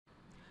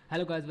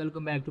Hello guys,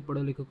 welcome back to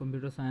Podolico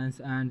Computer Science,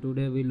 and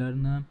today we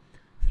learn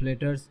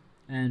flutters.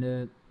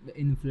 And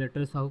in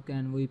flutters, how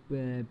can we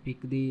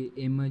pick the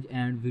image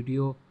and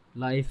video,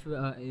 live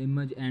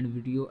image and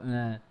video,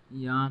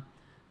 yeah,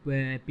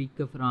 pick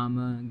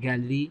from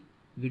gallery,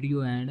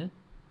 video and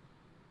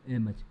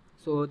image.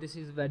 So this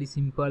is very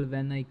simple.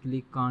 When I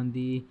click on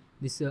the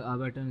this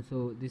button,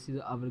 so this is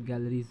our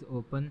gallery is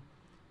open.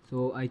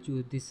 So I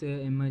choose this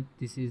image.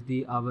 This is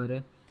the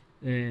our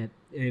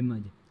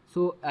image.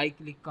 So I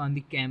click on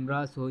the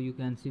camera, so you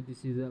can see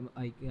this is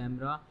a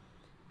camera.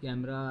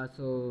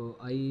 So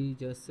I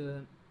just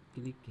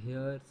click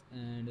here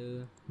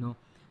and no,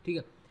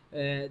 okay.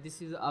 This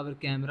is our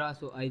camera,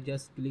 so I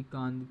just click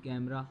on the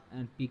camera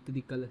and pick the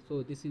color.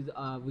 So this is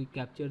we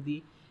capture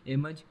the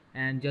image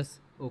and just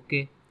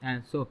okay.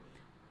 And so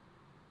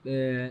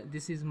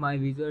this is my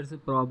wizard's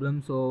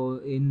problem. So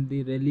in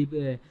the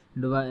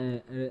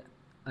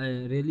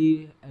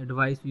really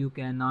advice you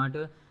cannot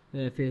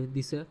face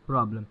this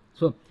problem.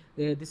 So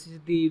this is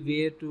the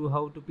way to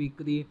how to pick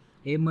the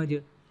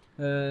image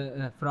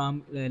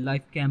from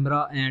live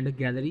camera and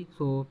gallery.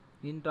 So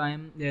in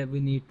time we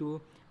need to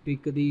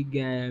pick the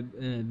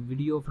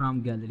video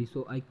from gallery.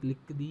 So I click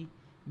the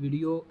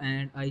video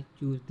and I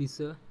choose this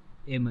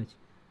image.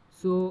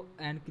 So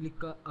and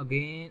click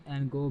again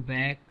and go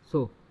back.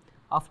 So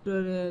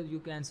after you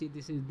can see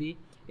this is the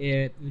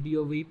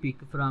video we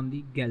pick from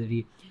the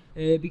gallery,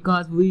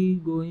 because we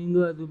going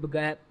to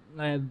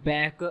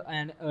back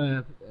and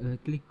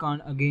click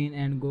on again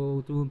and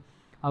go to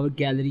our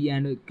gallery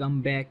and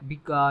come back,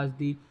 because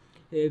the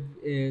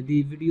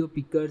video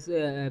pickers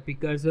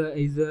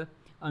is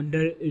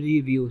under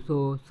review.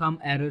 So some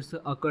errors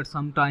occur.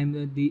 Sometimes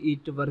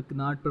it work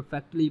not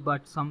perfectly,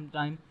 but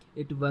sometimes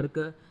it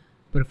work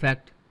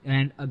perfect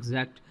and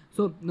exact.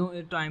 So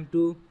no time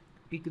to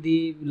pick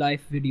the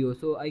live video.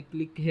 So I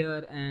click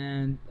here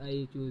and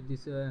I choose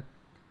this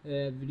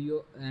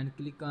video and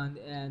click on,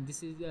 and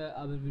this is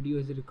our video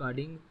is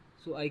recording.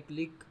 So I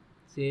click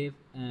save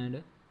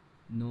and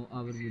no,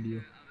 our video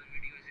is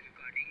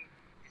recording.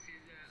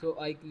 So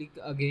I click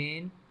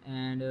again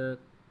and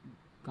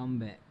come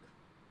back.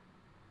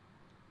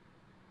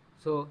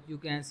 So you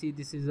can see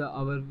this is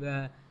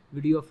our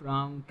video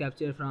from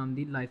capture from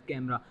the live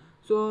camera.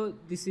 So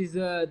this is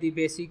the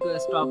basic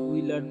stuff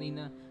we learn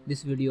in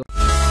this video.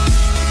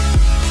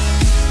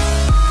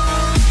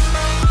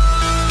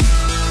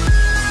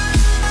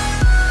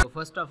 So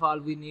first of all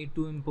we need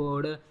to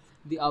import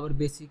our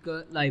basic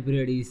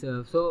libraries.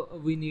 So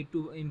we need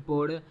to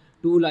import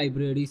two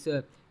libraries,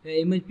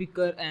 image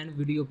picker and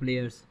video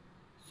players.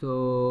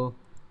 So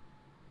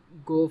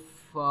go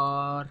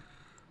for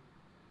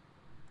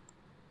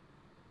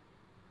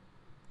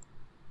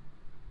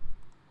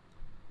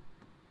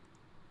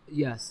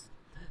yes.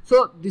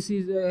 So this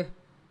is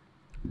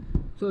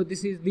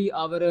the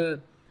our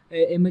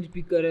image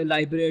picker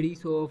library.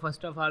 So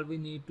first of all we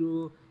need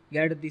to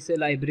get this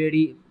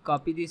library,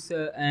 copy this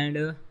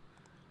and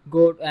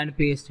go and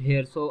paste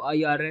here. So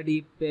I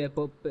already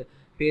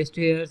paste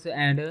here,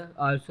 and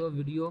also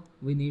video,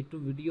 we need to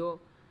video.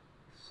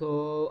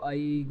 So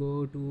I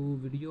go to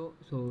video.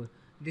 So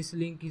this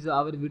link is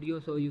our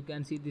video. So you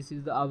can see this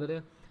is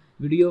our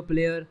video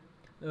player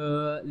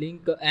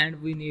link,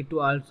 and we need to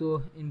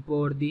also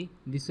import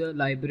this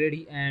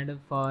library, and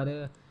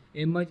for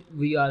image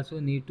we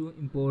also need to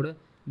import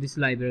this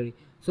library.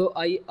 So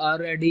I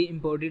already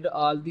imported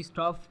all the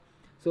stuff.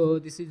 So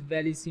this is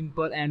very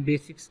simple and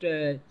basic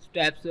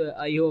steps.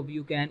 I hope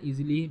you can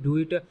easily do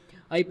it.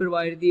 I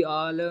provide the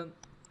all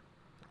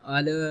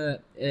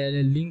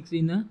links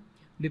in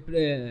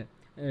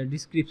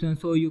description,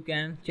 so you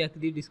can check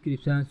the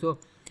description. So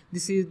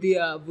this is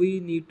the we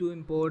need to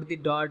import the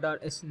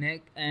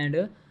dot.snake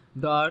and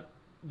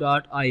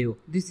dot.io.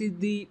 This is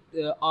the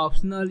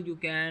optional. You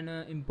can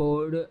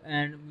import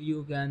and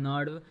you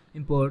cannot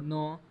import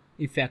no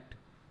effect.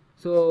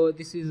 So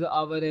this is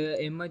our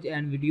image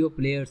and video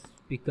players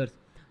pickers.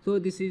 So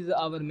this is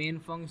our main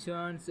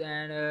functions,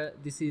 and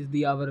this is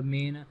the our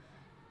main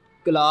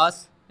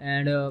class,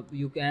 and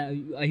you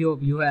can, I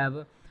hope you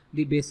have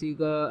the basic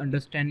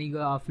understanding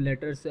of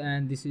letters.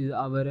 And this is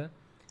our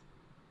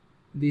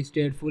the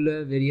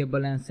stateful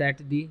variable, and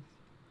set the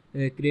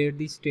create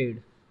the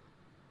state.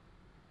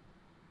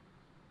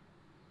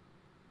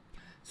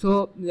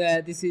 So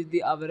this is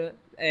the our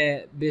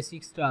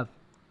basic stuff.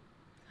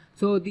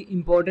 So the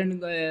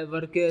important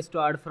work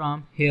start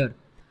from here.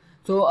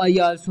 So I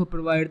also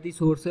provide the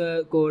source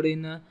code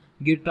in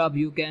GitHub.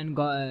 You can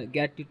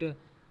get it.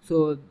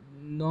 So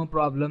no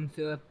problems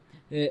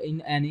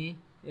in any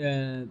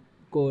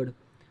code.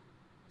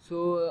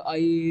 So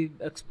I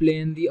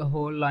explain the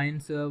whole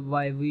lines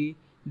why we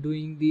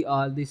doing the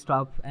all the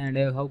stuff, and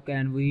how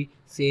can we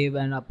save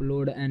and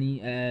upload any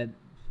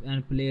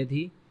and play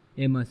the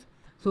image.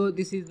 So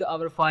this is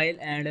our file,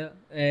 and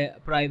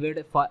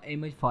private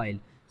image file.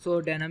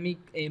 So dynamic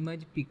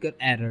image picker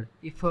error,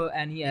 if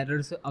any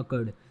errors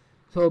occurred.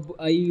 So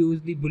I use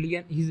the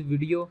boolean is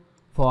video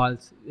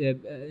false.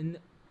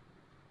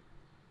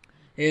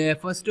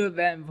 First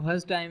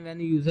time when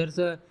users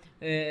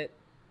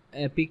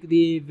pick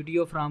the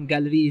video from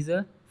gallery is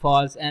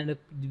false, and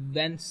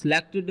when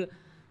selected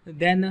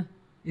then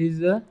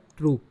is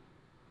true.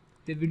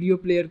 The video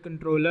player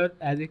controller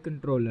as a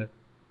controller.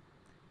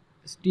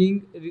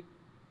 Sting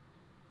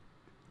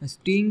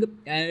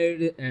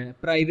and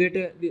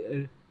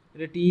private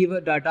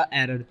retrieve data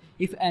error.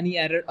 If any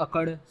error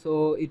occurred,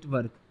 so it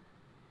work.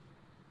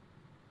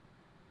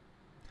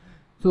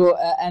 So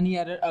any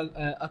error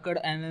occurred,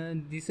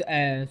 and this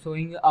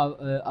showing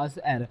us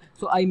error.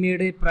 So I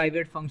made a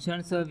private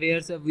function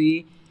where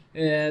we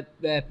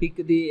pick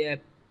the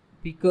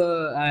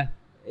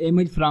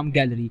image from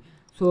gallery.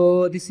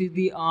 So this is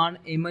the on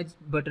image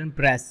button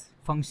press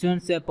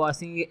functions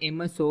passing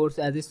image source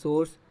as a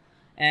source,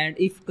 and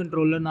if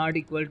controller not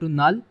equal to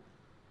null,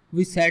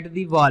 we set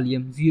the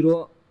volume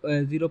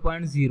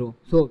 0.0.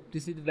 So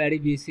this is very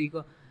basic.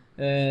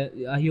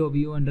 I hope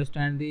you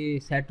understand the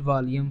set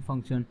volume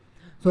function.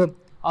 So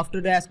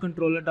after that,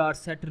 controller dot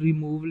set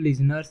remove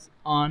listeners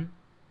on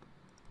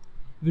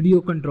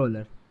video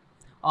controller.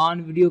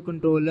 On video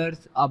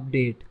controllers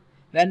update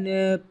when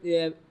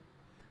the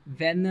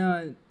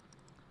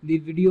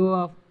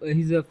video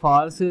is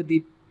false,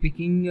 the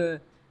picking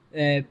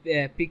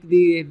pick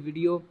the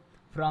video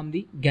from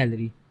the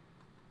gallery.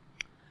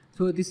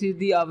 So this is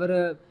the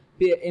our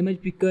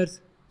image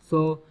pickers.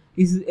 So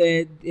is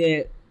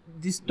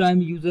this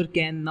time user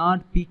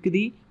cannot pick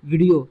the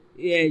video,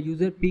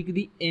 user pick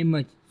the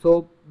image.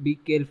 So be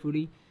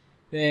carefully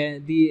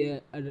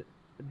the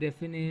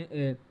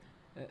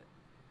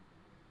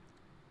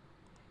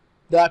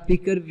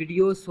picker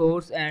video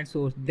source and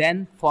source,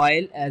 then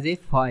file as a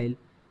file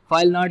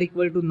not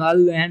equal to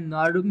null and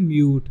not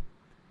mute.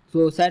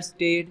 So set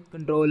state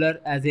controller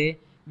as a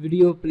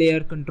video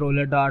player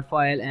controller dot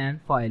file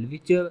and file,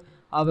 which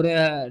our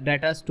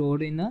data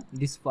stored in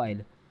this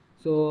file.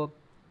 So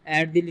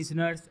add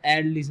listeners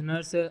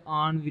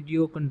on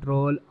video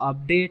control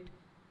update,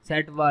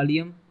 set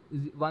volume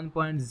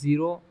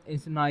 1.0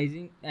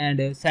 initializing,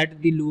 and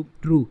set the loop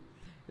true.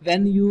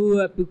 When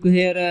you pick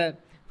here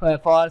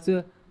false,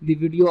 the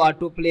video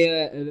auto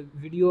play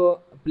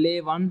video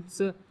play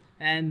once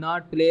and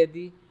not play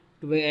the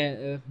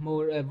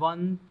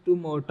one to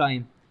more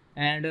time,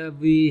 and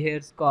we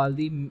here call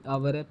the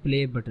our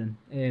play button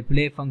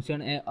play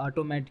function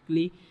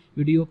automatically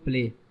video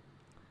play.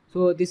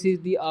 So this is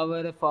the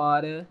our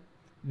for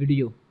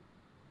video.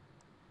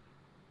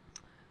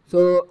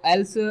 So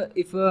else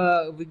if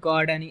we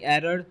got any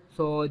error,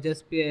 so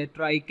just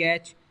try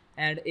catch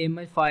and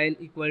image file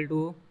equal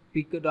to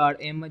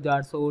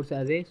pick.image.source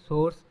as a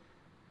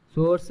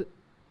source,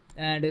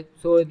 and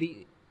so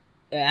the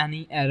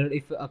any error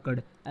if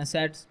occurred, and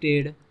set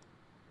state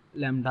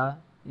lambda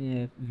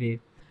wave.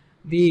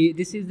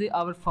 This is the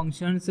our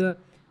functions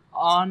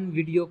on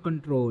video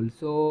control.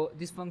 So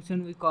this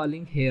function we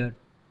calling here.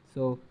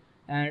 So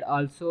and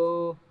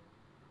also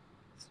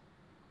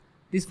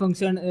this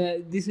function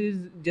this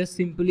is just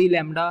simply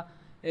lambda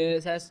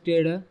set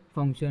state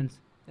functions.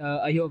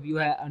 I hope you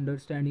have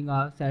understanding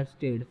of set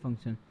state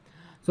function.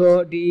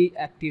 So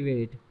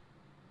deactivate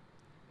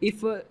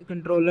if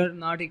controller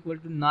not equal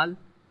to null,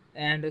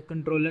 and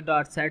controller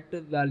dot set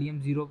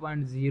volume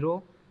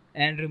 0.0,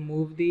 and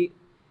remove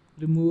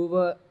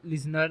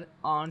listener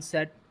on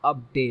set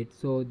update.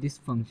 So this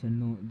function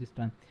no this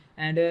time,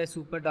 and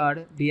super dot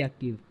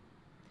deactive.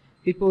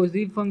 The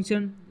positive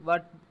function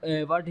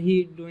what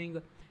he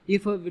doing,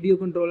 if a video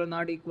controller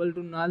not equal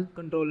to null,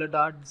 controller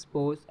dot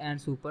dispose and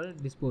super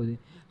dispose.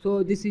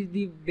 So this is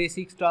the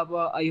basic stuff.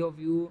 I hope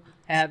you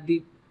have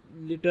the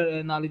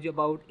little knowledge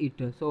about it,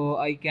 so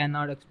I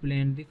cannot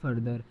explain the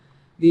further.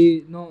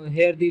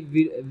 Here the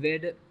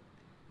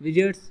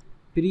widgets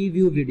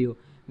preview video.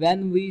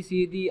 When we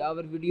see the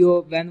our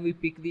video, when we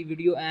pick the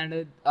video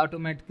and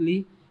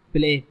automatically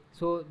play,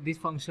 so this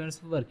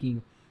functions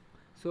working.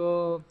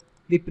 So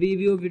the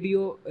preview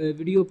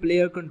video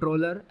player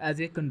controller as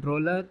a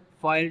controller,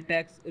 file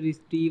text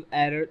retrieve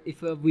error.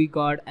 If we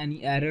got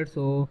any error,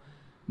 so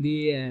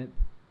the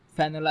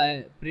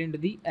final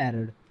print the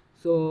error.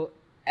 So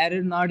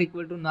error not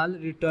equal to null,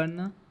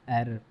 return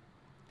error,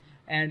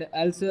 and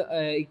else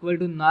equal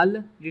to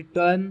null,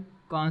 return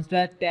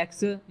constant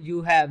text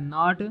you have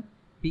not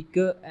pick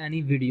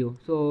any video.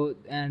 So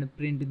and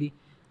print the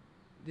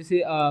this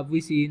is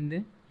we see in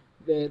the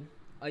where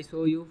I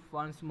show you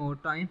once more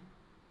time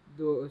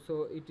though,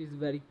 so it is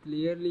very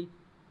clearly.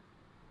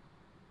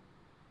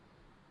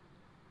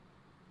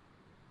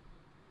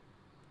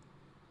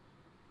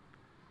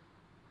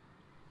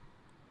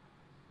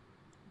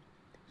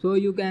 So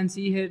you can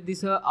see here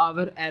this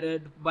our error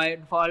by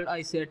default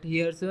I set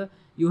here, sir,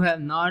 you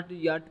have not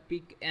yet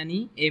pick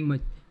any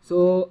image.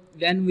 So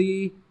when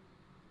we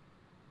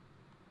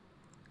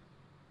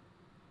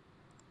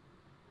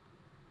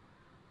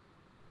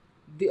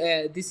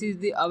this is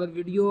the our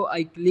video,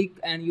 I click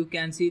and you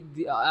can see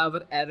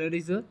our error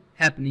is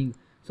happening.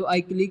 So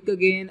I click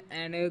again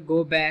and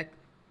go back,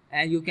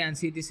 and you can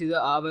see this is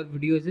our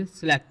video is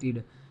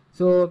selected.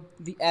 So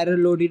the error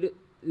loaded.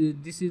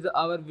 This is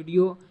our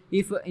video.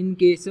 If in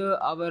case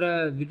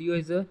our video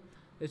is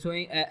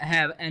showing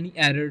have any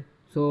error,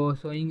 so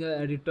showing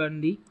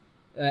return the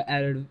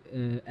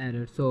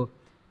error. So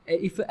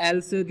if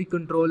else the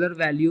controller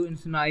value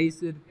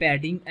initialize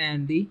padding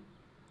and the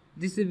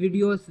this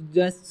video is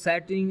just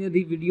setting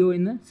the video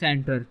in the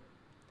center.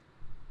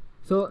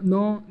 So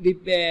no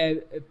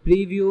the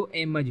preview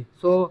image.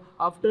 So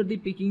after the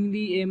picking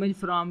the image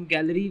from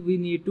gallery, we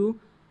need to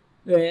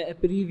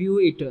preview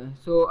it.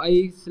 So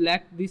I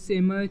select this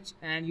image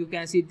and you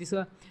can see this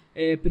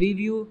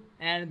preview,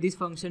 and this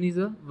function is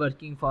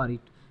working for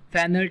it.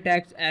 Final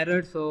text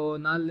error, so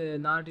null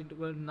not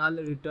equal to null,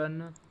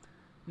 return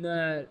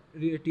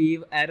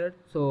retrieve error.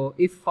 So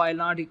if file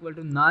not equal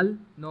to null,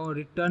 no,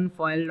 return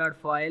file dot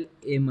file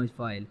image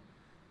file.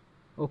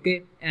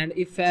 Okay, and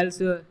if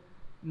else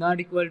not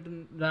equal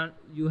to none,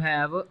 you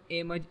have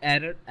image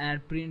error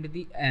and print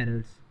the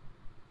errors.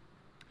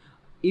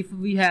 If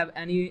we have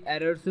any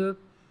errors,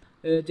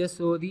 just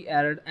show the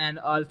error and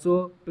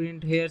also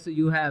print here. So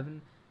you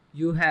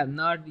have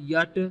not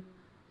yet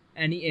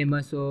any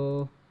image.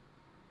 So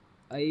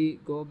I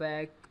go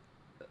back,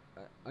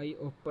 I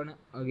open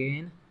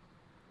again,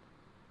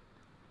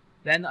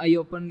 then I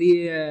open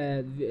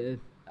the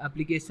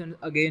application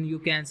again. You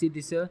can see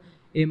this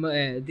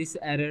this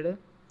error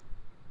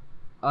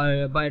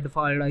by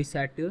default I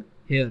set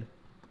here,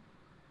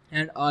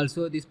 and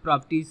also this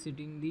property is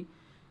setting the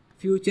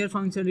future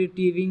function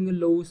retrieving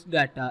loose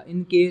data.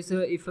 In case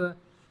if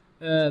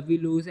we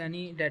lose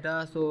any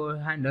data, so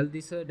handle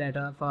this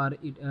data for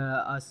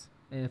us.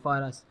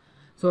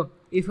 So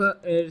if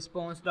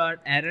response dot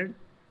error,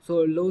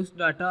 so loose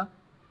data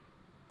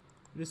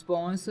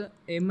response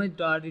image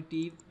dot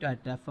retrieve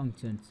data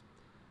functions,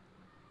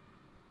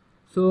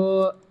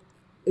 so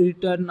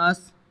return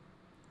us.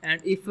 And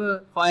if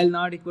file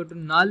not equal to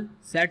null,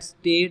 set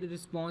state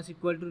response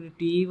equal to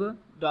retrieve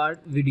dot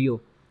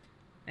video,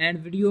 and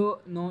video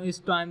no, is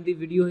time the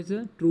video is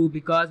true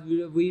because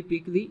we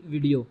pick the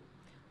video.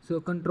 So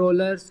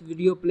controllers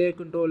video player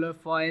controller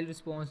file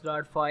response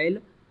dot file,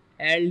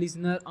 add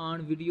listener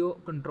on video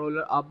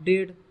controller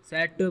update,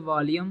 set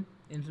volume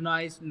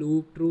initialize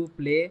loop true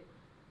play.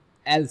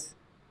 Else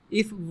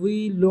if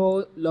we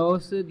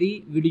lose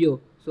the video,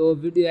 so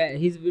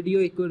his video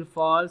equal to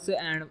false,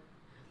 and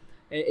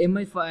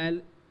image file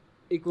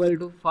equal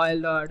to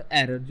file dot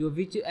error, so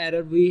which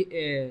error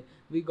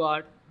we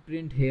got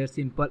print here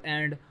simple.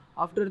 And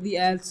after the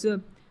else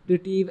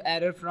retrieve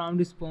error from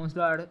response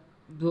dot,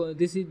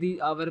 this is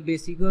the our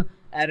basic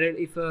error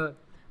if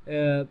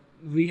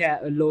we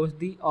have lost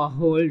the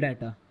whole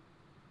data.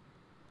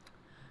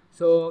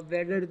 So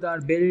whether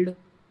the build,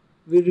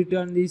 we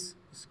return this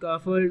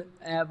scaffold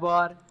app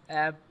bar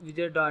app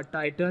widget dot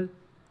title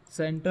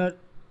center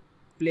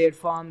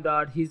platform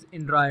dot his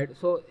Android.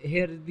 So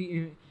here is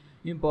the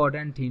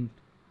important thing.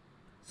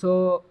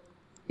 So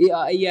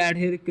I add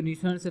here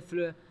conditions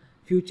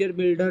future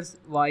builders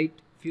white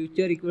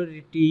future equal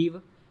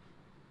retrieve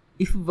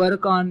if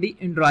work on the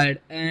Android,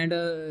 and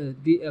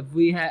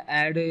we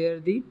add here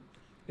the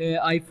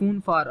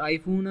iPhone for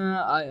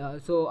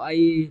iPhone. So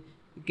I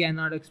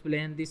cannot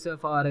explain this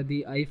for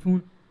the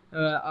iPhone.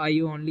 I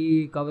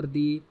only cover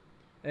the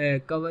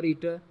cover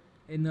it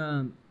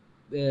in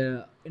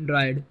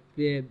Android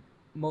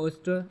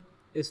most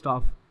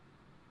stuff.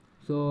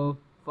 So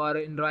for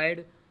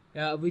Android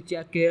we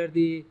check here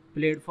the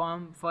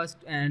platform first,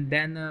 and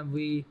then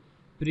we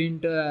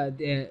print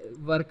the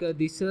work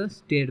this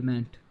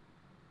statement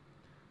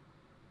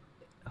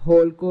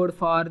whole code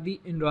for the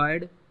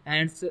Android,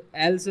 and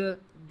else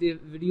the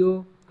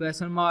video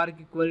question mark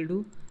equal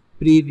to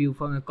preview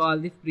function, call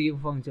the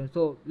preview function.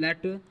 So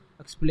let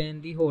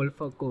explain the whole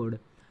for code.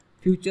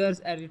 Futures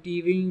are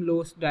retrieving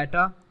lost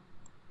data.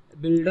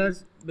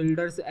 Builders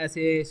as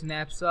a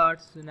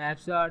snapshot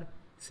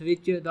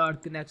switch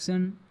dot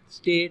connection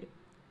state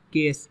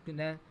case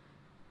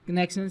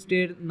connection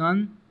state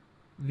none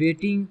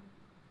waiting,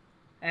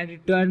 and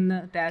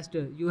return test.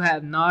 You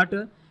have not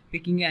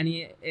picking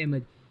any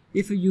image.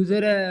 If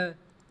user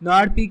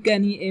not pick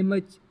any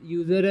image,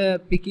 user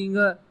picking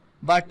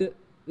but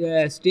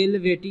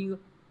still waiting,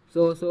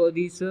 so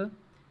this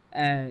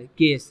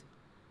case.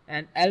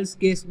 And else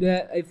case,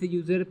 if the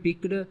user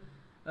picked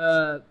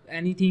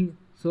anything,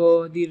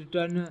 so the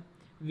return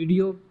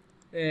video.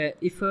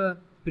 If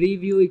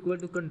preview equal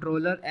to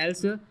controller,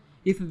 else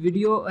if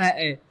video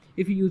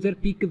if user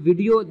pick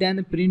video,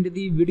 then print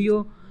the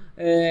video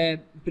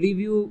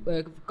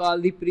preview call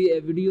the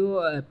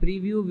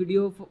preview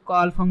video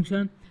call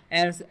function.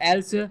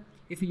 Else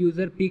if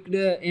user picked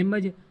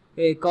image,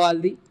 call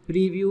the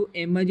preview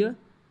image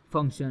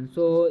function.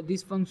 So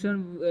this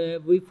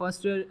function we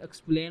first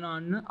explain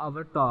on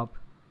our top.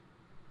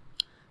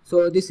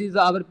 So this is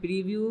our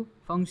preview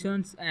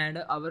functions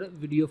and our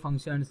video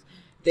functions.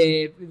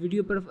 The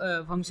video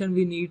function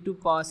we need to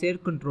pass here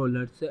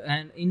controllers,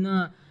 and in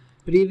a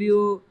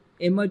preview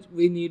image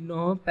we need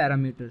no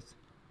parameters.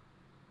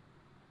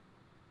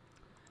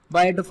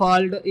 By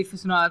default, if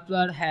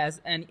snapshot has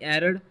an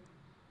error,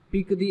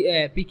 pick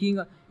the picking.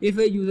 If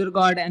a user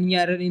got any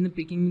error in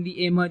picking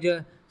the image,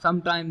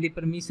 sometime the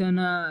permission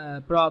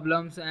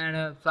problems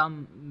and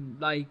some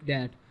like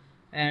that.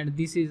 And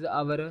this is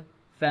our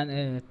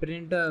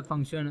print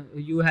function,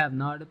 you have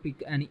not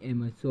picked any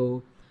image.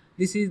 So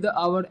this is the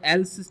our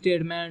else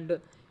statement.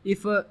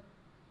 If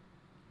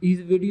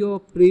is video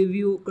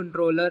preview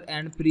controller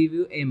and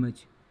preview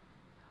image.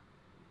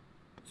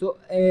 So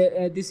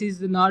this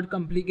is not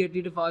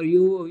complicated for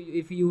you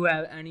if you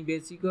have any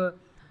basic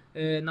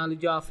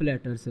knowledge of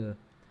Flutters.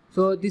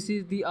 So this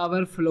is the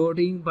our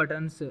floating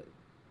buttons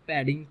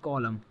padding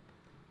column.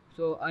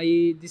 So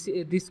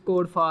this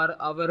code for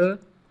our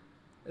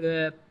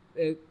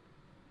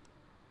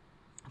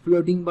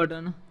floating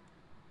button.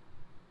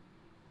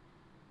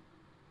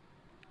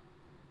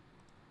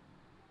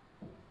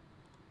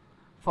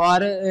 For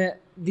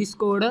this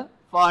code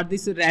for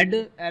this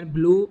red and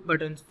blue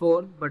buttons,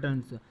 4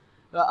 buttons.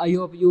 I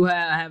hope you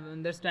have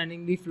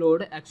understanding the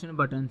float action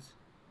buttons.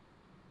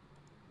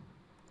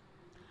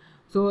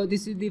 So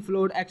this is the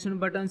float action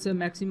buttons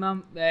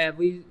maximum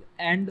we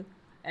end,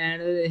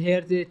 and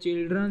here the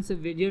children's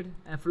widget,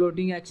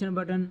 floating action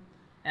button,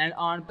 and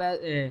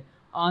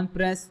on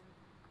press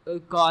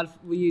call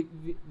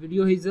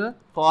video is a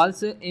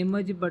false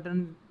image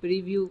button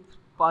preview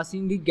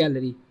passing the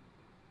gallery.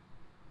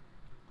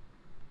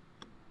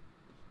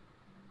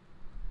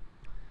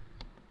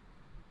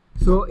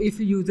 So if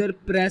user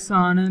press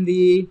on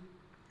the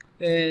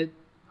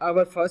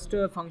our first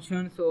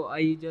function, so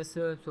I just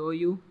show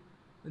you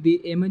the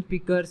image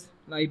pickers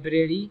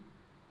library.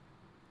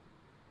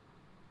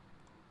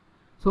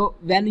 So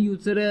when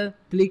user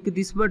click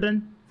this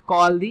button,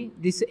 call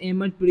this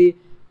image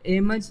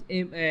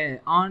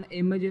on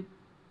image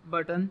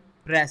button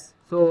press.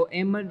 So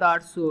image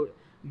dot show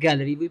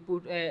gallery, we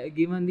put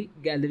given the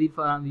gallery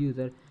from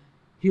user.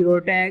 Hero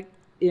tag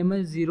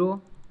image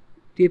 0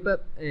 tip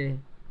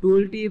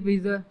tooltip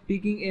is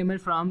picking image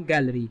from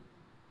gallery.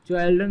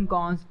 Children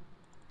cons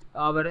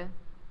our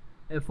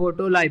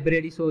photo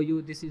library show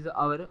you this is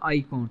our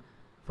icon.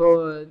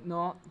 So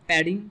no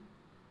padding,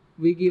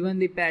 we given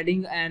the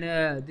padding,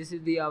 and this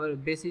is the our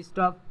basic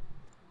stuff.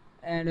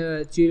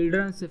 And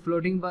children's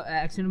floating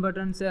action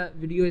buttons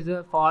video is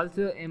a false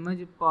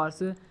image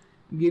pass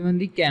given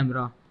the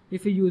camera.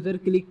 If a user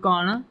click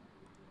on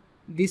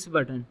this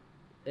button,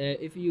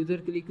 if user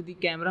click the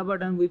camera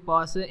button, we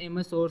pass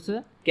image source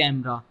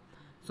camera.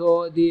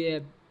 So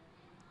the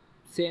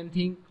same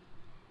thing.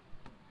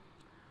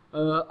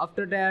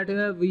 After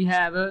that we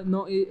have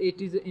no,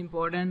 it is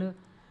important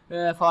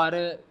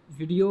for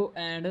video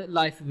and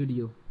live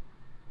video.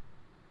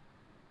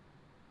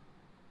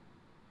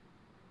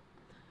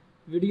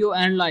 Video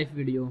and live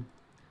video.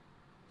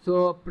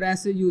 So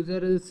press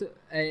user's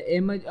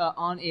image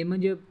on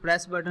image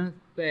press button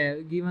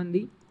given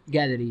the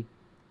gallery.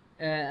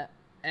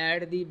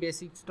 Add the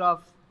basic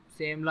stuff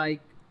same like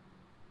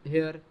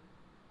here.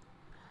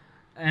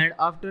 And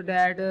after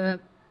that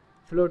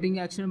floating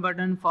action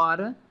button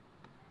for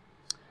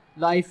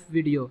live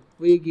video,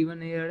 we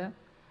given here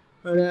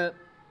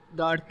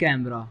dot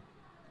camera,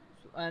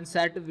 and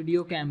set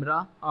video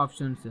camera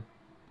options.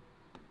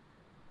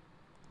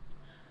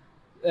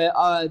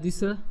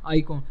 This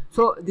icon.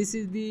 So this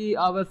is the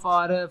our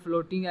for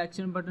floating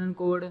action button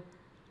code,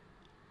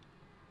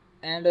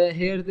 and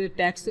here the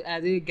text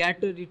as a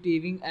get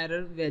retrieving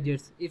error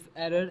widgets. If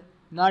error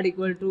not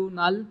equal to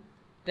null,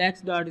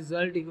 text dot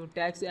result equal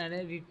text and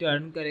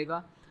return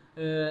करेगा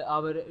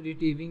our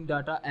retrieving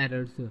data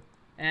errors,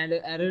 and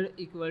error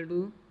equal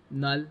to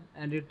null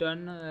and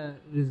return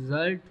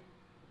result,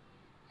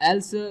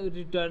 else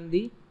return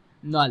the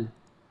null.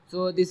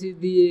 So this is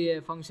the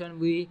function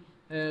we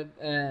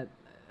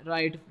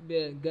write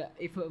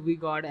if we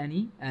got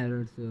any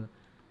errors.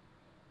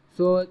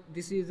 So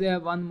this is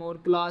one more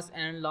class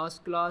and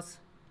last class.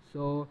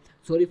 So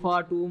sorry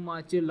for too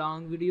much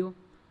long video.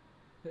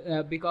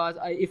 Because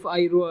if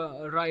I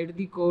write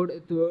the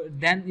code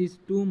then it's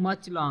too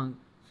much long,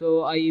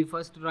 so I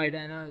first write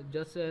and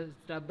just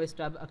step by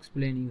step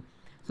explaining.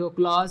 So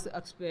class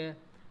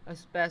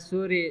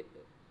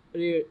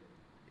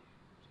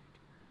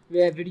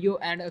where video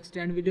and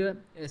extend video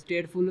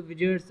stateful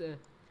widgets,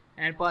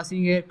 and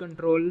passing here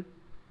control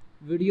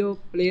video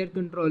player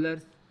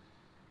controllers,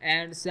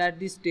 and set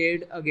the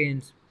state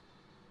against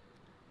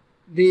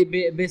the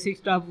basic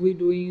stuff we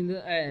doing in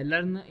the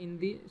learn in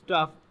the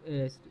stuff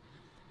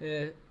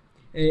in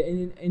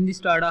the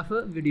start of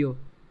a video.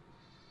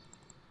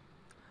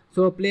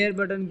 So player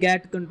button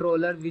get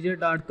controller widget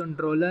dot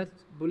controller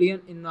boolean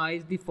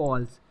initialize the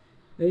false.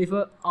 If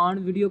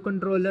on video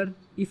controller,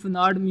 if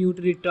not mute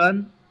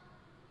return,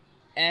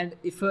 and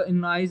if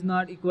initialize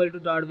not equal to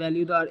dot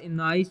value dot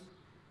initialize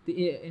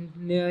the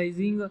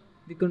initializing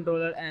the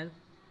controller and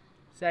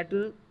set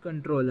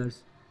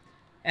controllers,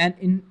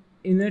 and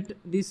init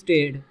the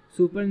state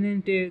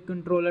superintendent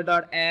controller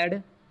dot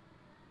add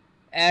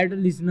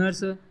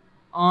listeners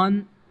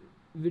on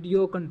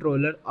video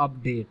controller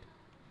update.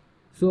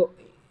 So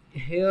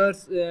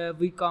here's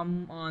we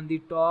come on the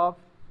top,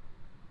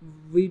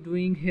 we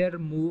doing here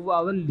move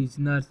our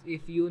listeners.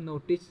 If you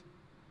notice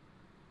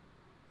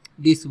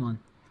this one,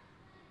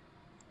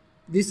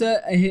 this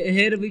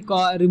here we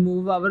call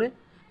remove our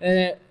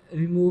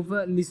remove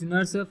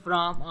listeners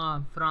from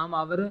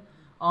our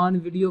on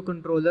video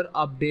controller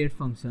update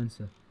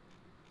functions.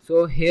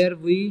 So here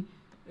we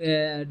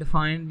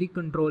define the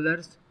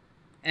controllers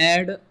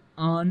add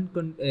on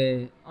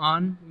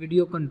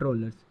video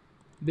controllers.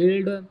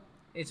 Build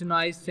is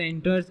nice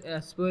centers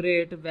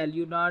aspirate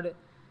value not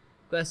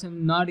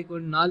question not equal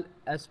null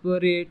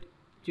aspirate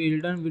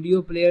children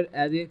video player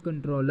as a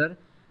controller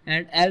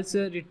and else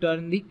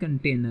return the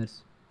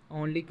containers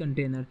only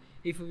container.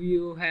 If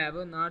you have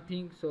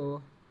nothing,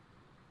 so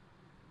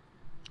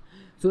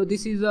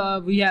this is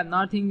we have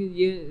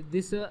nothing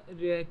this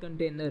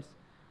containers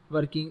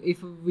working.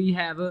 If we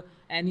have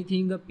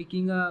anything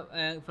picking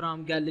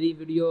from gallery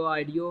video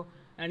audio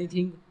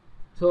anything,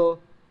 so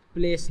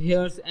place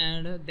here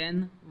and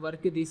then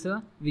work this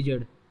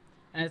widget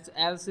as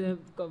else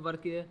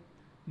work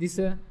this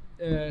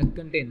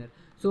container.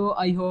 So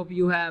I hope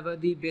you have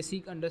the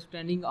basic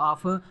understanding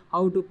of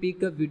how to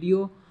pick a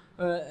video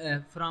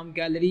from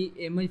gallery,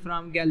 image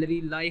from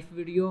gallery, live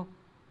video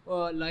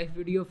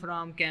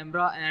from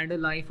camera,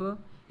 and live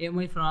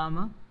image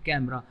from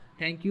camera.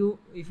 Thank you.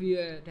 If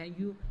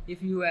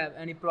you have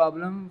any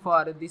problem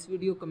for this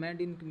video, comment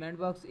in comment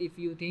box. If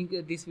you think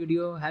this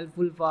video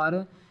helpful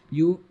for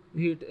you,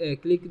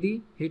 click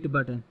the hit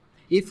button.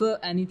 If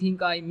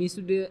anything I missed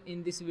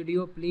in this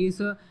video,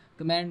 please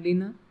comment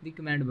in the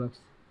comment box.